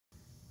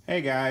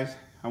Hey guys,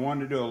 I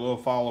wanted to do a little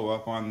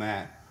follow-up on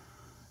that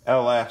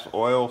LS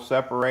oil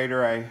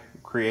separator I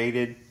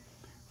created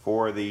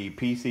for the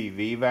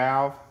PCV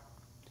valve,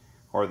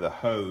 or the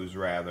hose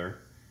rather,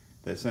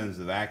 that sends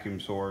the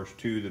vacuum source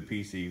to the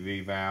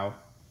PCV valve.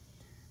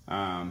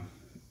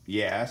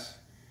 Yes,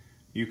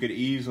 you could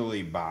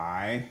easily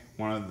buy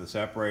one of the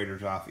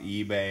separators off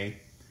eBay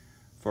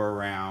for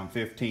around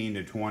 $15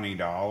 to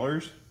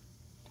 $20.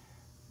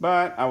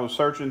 But I was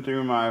searching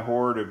through my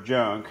hoard of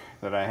junk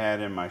that I had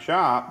in my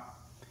shop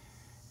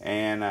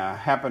and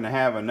happened to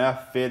have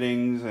enough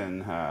fittings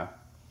and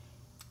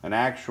an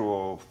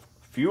actual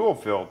fuel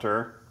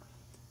filter.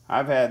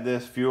 I've had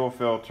this fuel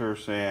filter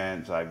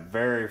since I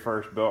very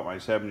first built my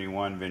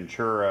 71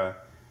 Ventura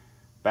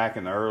back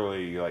in the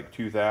early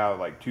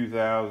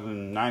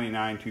 2000,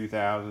 99,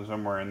 2000,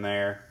 somewhere in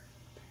there.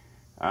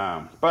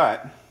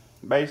 But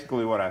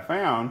basically what I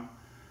found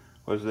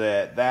was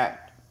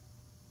that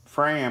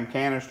Fram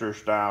canister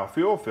style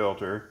fuel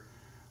filter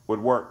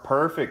would work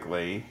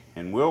perfectly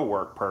and will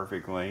work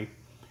perfectly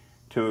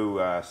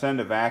to send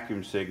a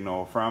vacuum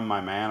signal from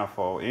my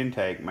manifold,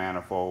 intake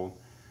manifold,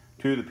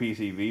 to the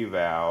PCV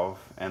valve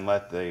and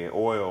let the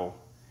oil,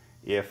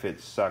 if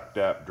it's sucked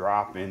up,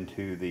 drop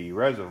into the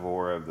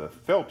reservoir of the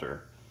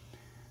filter.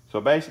 So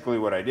basically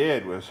what I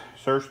did was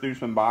search through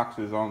some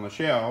boxes on the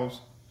shelves,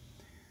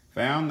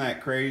 found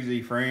that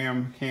crazy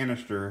Fram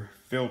canister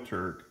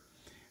filter.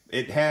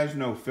 It has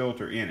no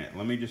filter in it.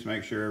 Let me just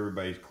make sure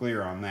everybody's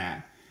clear on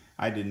that.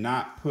 I did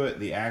not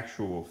put the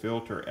actual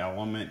filter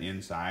element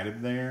inside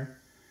of there.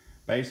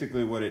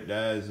 Basically what it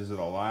does is it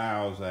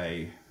allows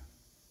a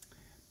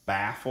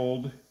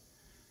baffled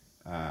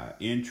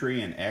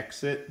entry and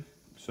exit.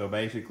 So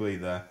basically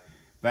the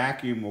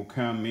vacuum will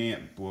come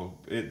in,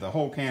 the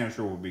whole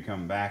canister will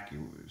become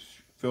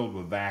filled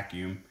with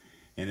vacuum,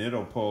 and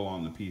it'll pull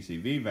on the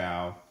PCV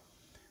valve.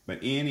 But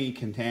any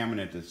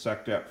contaminant that's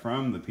sucked up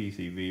from the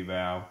PCV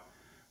valve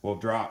will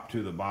drop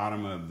to the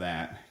bottom of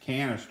that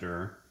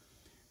canister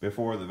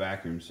before the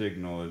vacuum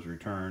signal is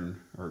returned,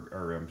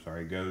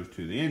 goes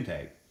to the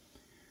intake.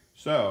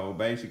 So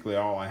basically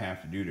all I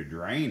have to do to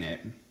drain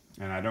it,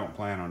 and I don't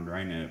plan on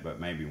draining it but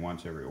maybe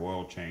once every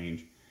oil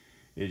change,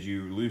 is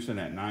you loosen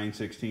that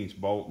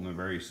 9/16 bolt in the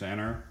very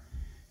center,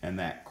 and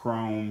that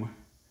chrome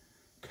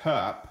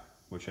cup,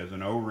 which has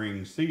an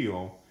O-ring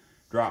seal,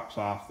 drops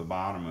off the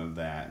bottom of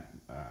that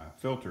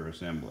filter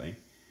assembly,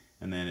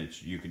 and then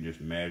you can just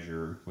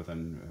measure with a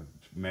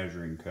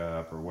measuring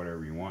cup or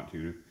whatever you want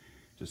to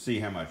see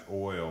how much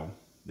oil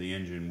the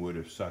engine would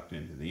have sucked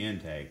into the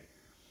intake.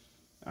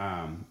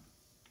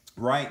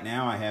 Right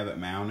now I have it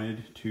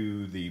mounted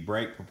to the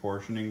brake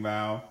proportioning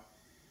valve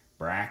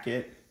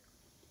bracket.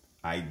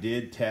 I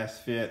did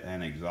test fit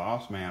an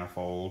exhaust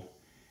manifold,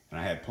 and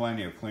I had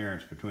plenty of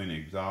clearance between the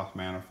exhaust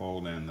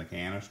manifold and the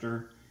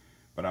canister.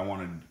 But I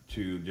wanted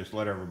to just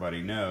let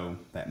everybody know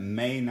that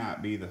may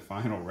not be the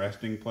final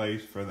resting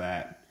place for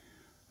that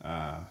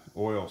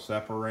oil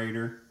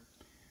separator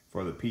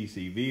for the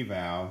PCV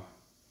valve.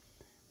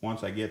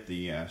 Once I get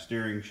the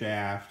steering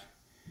shaft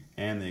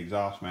and the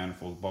exhaust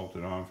manifold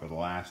bolted on for the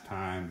last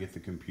time, get the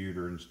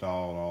computer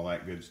installed, all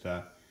that good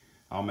stuff,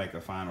 I'll make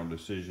a final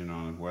decision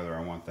on whether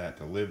I want that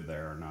to live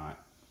there or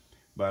not.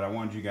 But I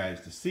wanted you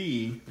guys to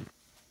see.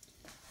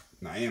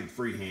 I am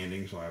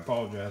freehanding, so I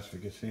apologize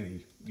if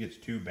it gets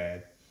too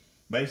bad.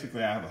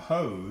 Basically, I have a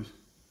hose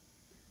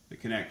that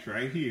connects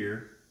right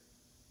here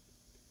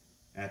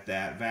at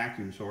that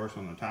vacuum source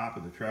on the top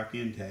of the truck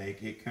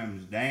intake. It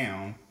comes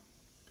down,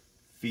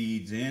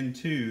 feeds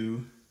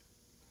into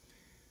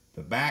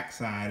the back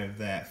side of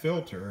that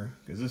filter,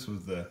 because this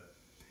was the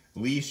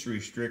least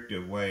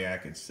restrictive way I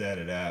could set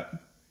it up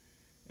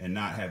and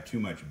not have too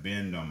much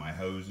bend on my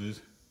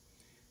hoses.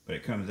 But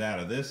it comes out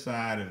of this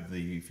side of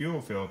the fuel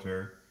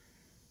filter,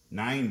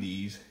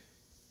 90s,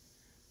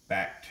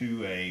 back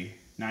to a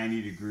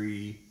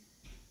 90-degree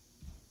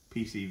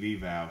PCV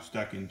valve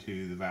stuck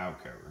into the valve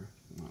cover.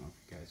 I don't know if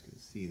you guys can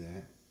see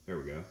that. There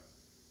we go.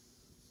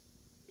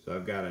 So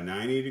I've got a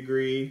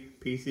 90-degree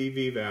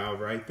PCV valve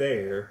right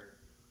there.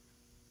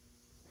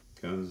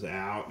 Comes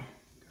out,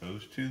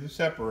 goes to the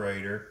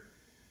separator,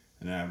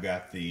 and then I've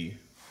got the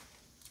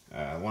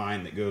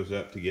line that goes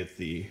up to get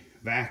the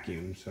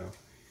vacuum. So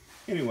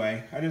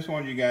anyway, I just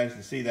wanted you guys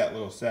to see that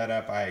little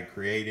setup I had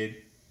created.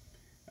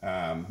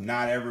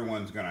 Not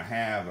everyone's going to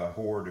have a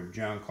hoard of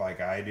junk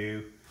like I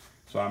do,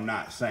 so I'm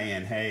not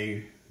saying,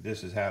 hey,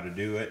 this is how to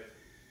do it,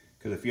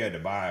 because if you had to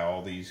buy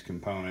all these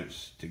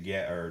components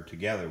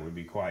together would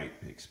be quite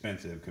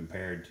expensive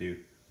compared to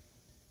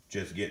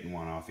just getting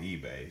one off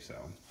eBay. So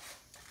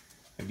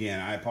again,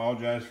 I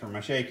apologize for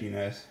my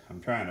shakiness.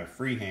 I'm trying to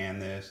freehand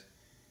this,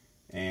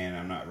 and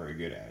I'm not very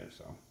good at it.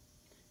 So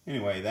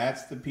anyway,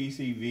 that's the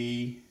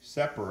PCV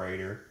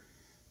separator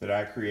that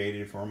I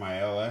created for my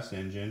LS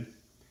engine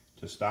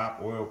to stop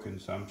oil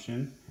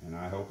consumption, and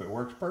I hope it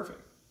works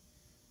perfect.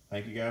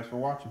 Thank you guys for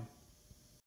watching.